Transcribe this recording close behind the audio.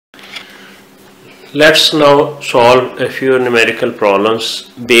Let's now solve a few numerical problems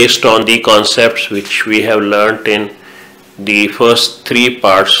based on the concepts which we have learnt in the first three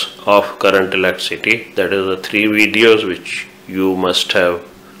parts of current electricity. That is the three videos which you must have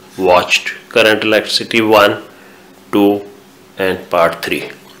watched: current electricity 1, 2 and part 3.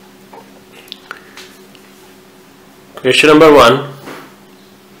 Question number 1.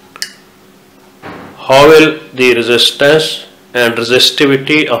 How will the resistance and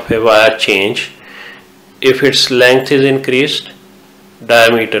resistivity of a wire change if its length is increased,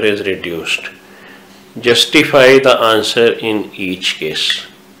 diameter is reduced? Justify the answer in each case.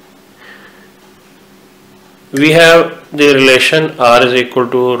 We have the relation R is equal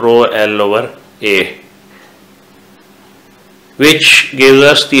to rho L over A, which gives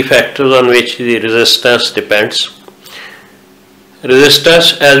us the factors on which the resistance depends.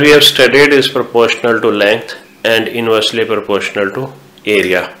 Resistance, as we have studied, is proportional to length and inversely proportional to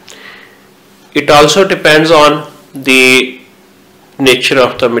area. It also depends on the nature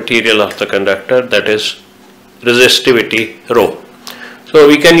of the material of the conductor, that is resistivity rho. So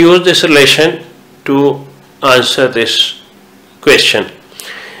we can use this relation to answer this question.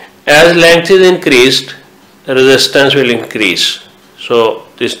 As length is increased, resistance will increase. So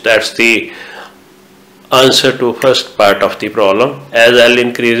that's the answer to first part of the problem. As L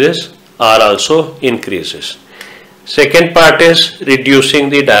increases, R also increases. Second part is reducing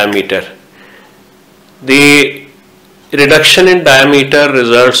the diameter. The reduction in diameter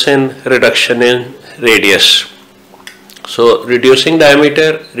results in reduction in radius. So reducing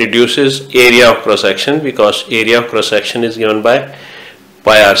diameter reduces area of cross section, because area of cross section is given by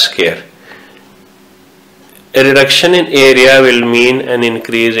pi r square. A reduction in area will mean an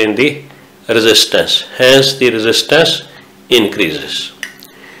increase in the resistance, hence the resistance increases.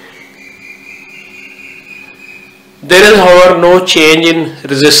 There is, however, no change in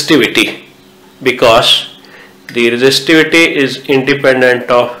resistivity, because the resistivity is independent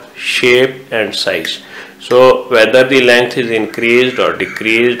of shape and size. So whether the length is increased or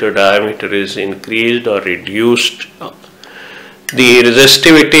decreased, or diameter is increased or reduced, the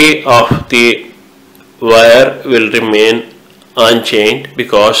resistivity of the wire will remain unchanged,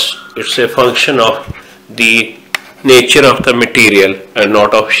 because it's a function of the nature of the material and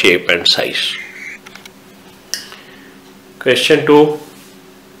not of shape and size. Question 2.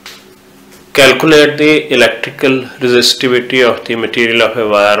 Calculate the electrical resistivity of the material of a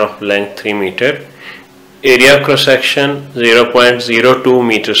wire of length 3 meter, area cross section 0.02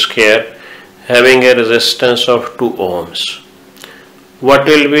 meter square, having a resistance of 2 ohms. What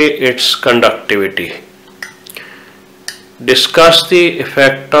will be its conductivity? Discuss the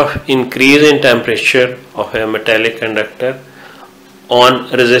effect of increase in temperature of a metallic conductor on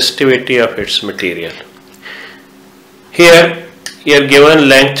resistivity of its material. Here you are given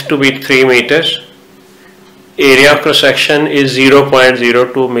length to be 3 meters, area of cross section is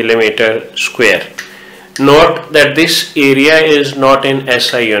 0.02 millimeter square. Note that this area is not in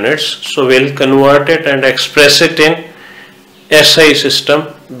SI units, so we'll convert it and express it in SI system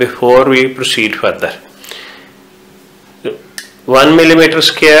before we proceed further. 1 millimeter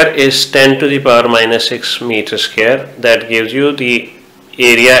square is 10 to the power minus 6 meter square. That gives you the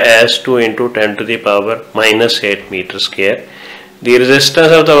area as 2 into 10 to the power minus 8 meter square. The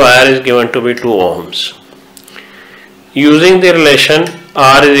resistance of the wire is given to be 2 ohms. Using the relation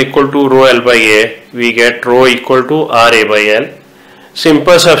R is equal to rho L by A, we get rho equal to RA by L.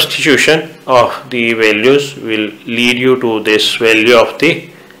 Simple substitution of the values will lead you to this value of the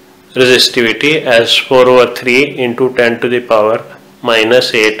resistivity as 4 over 3 into 10 to the power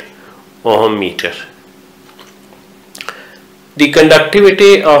minus 8 ohm meter. The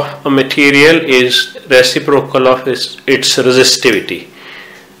conductivity of a material is reciprocal of its resistivity.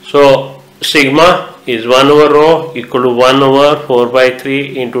 So sigma is 1 over rho equal to 1 over 4 by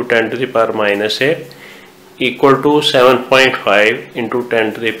 3 into 10 to the power minus 8 equal to 7.5 into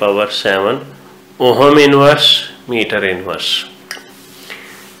 10 to the power 7 ohm inverse meter inverse.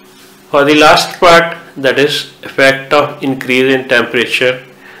 For the last part, that is effect of increase in temperature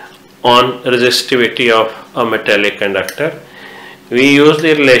on resistivity of a metallic conductor, we use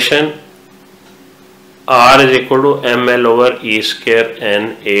the relation R is equal to ml over E square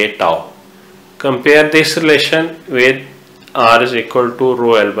N A tau. Compare this relation with R is equal to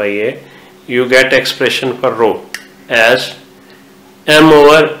rho L by A. You get expression for rho as m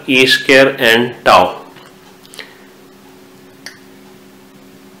over E square N tau.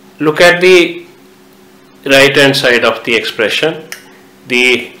 Look at the right hand side of the expression.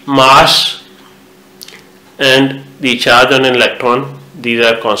 The mass and the charge on an electron, these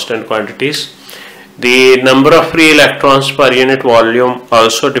are constant quantities. The number of free electrons per unit volume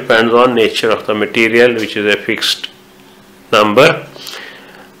also depends on nature of the material, which is a fixed number.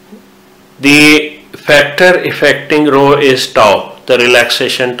 The factor affecting rho is tau, the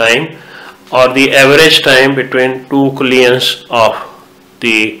relaxation time or the average time between two collisions of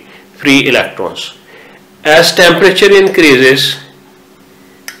the free electrons. As temperature increases,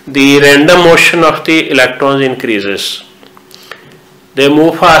 the random motion of the electrons increases. They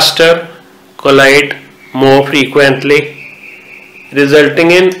move faster, collide more frequently,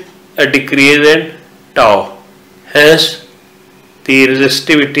 resulting in a decrease in tau. Hence, the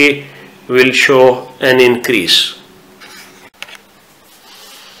resistivity will show an increase.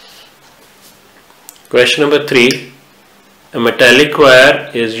 Question number 3. A metallic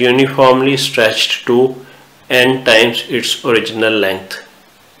wire is uniformly stretched to n times its original length.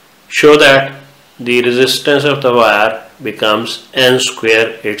 Show that the resistance of the wire becomes n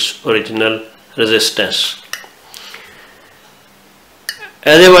square its original resistance.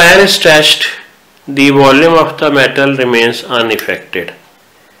 As a wire is stretched, the volume of the metal remains unaffected.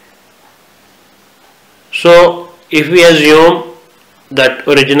 So, if we assume that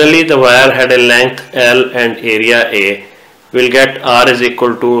originally the wire had a length L and area A, we'll get R is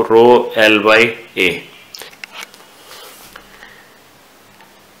equal to rho L by A.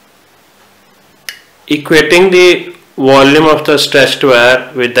 Equating the volume of the stretched wire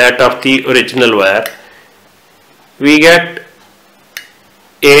with that of the original wire, we get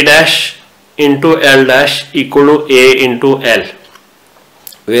A dash into L dash equal to A into L,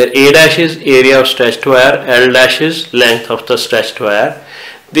 where A dash is area of stretched wire, L dash is length of the stretched wire.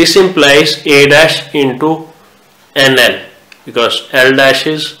 This implies A dash into NL, because L dash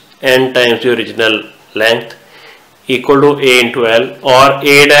is n times the original length equal to A into L, or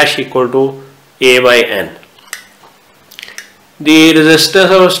A dash equal to A by N. The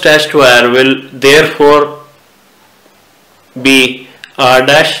resistance of a stretched wire will therefore be R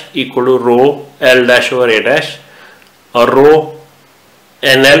dash equal to rho L dash over A dash, or rho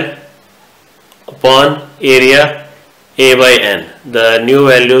NL upon area A by N, the new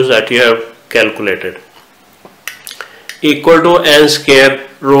values that you have calculated, equal to N square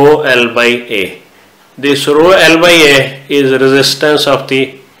rho L by A. This rho L by A is resistance of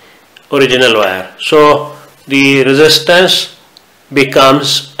the original wire. So the resistance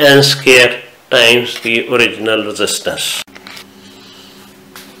becomes N square times the original resistance.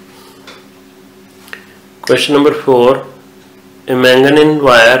 Question number 4. A manganese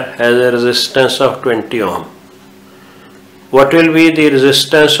wire has a resistance of 20 ohm. What will be the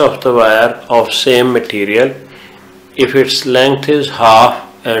resistance of the wire of same material if its length is half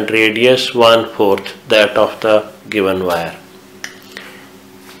and radius 1/4 that of the given wire?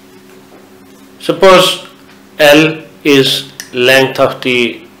 Suppose L is length of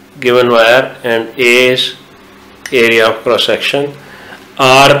the given wire and A is area of cross section,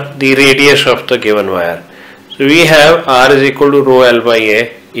 R the radius of the given wire. So we have R is equal to rho L by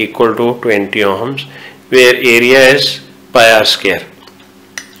A equal to 20 ohms, where area is pi R square.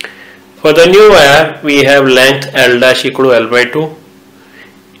 For the new wire, we have length L dash equal to L by 2,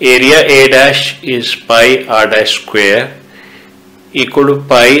 area A dash is pi R dash square equal to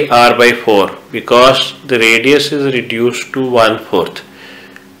pi R by 4, because the radius is reduced to 1/4.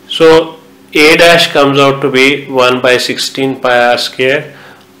 So A dash comes out to be 1 by 16 pi R square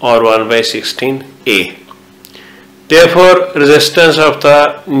or 1 by 16 A. Therefore, resistance of the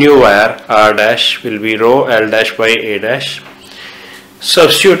new wire R dash will be rho L dash by A dash.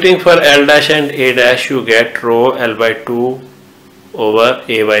 Substituting for L dash and A dash, you get rho L by 2 over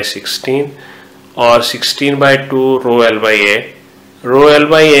A by 16, or 16 by 2 rho L by A. Rho L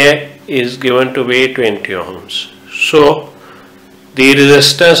by A is given to be 20 ohms. So the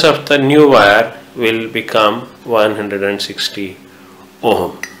resistance of the new wire will become 160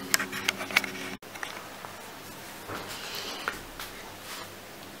 ohm.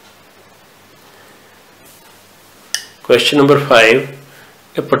 Question number 5.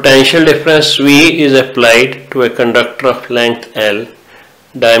 A potential difference V is applied to a conductor of length L,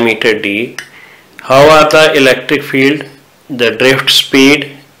 diameter D. How are the electric field, the drift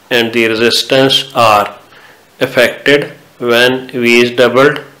speed and the resistance R affected when V is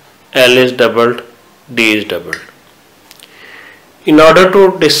doubled, L is doubled, D is doubled? In order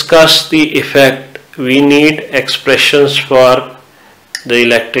to discuss the effect, we need expressions for the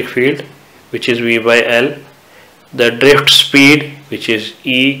electric field, which is V by L, the drift speed, which is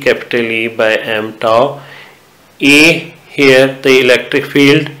E, capital E by m tau. E here, the electric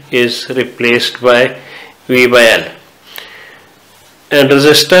field is replaced by V by L, and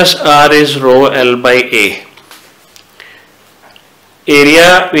resistance R is rho L by A.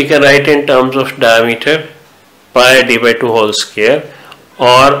 area we can write in terms of diameter pi d by 2 whole square,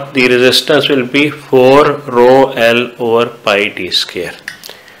 or the resistance will be 4 rho L over pi d square.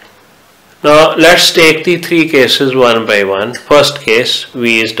 Now let's take the three cases one by one. First case,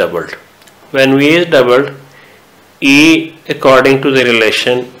 V is doubled. When V is doubled, E according to the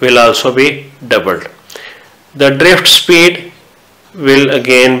relation will also be doubled. The drift speed will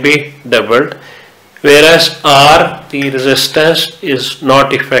again be doubled, whereas R, the resistance, is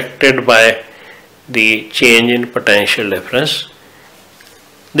not affected by the change in potential difference.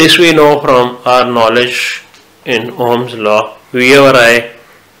 This we know from our knowledge in Ohm's law. V over I,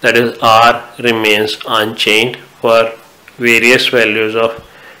 that is R, remains unchanged for various values of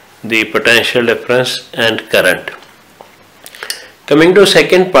the potential difference and current. Coming to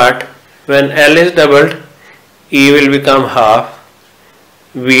second part, when L is doubled, E will become half,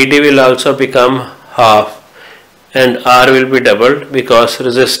 Vd will also become half, and R will be doubled because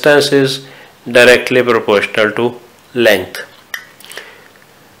resistance is directly proportional to length.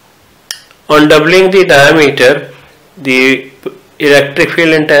 On doubling the diameter, the electric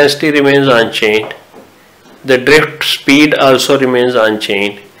field intensity remains unchanged, the drift speed also remains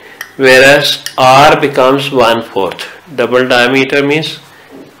unchanged, whereas R becomes 1/4. Double diameter means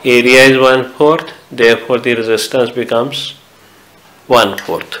area is 1/4, therefore the resistance becomes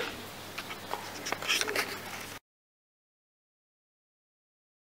 1/4.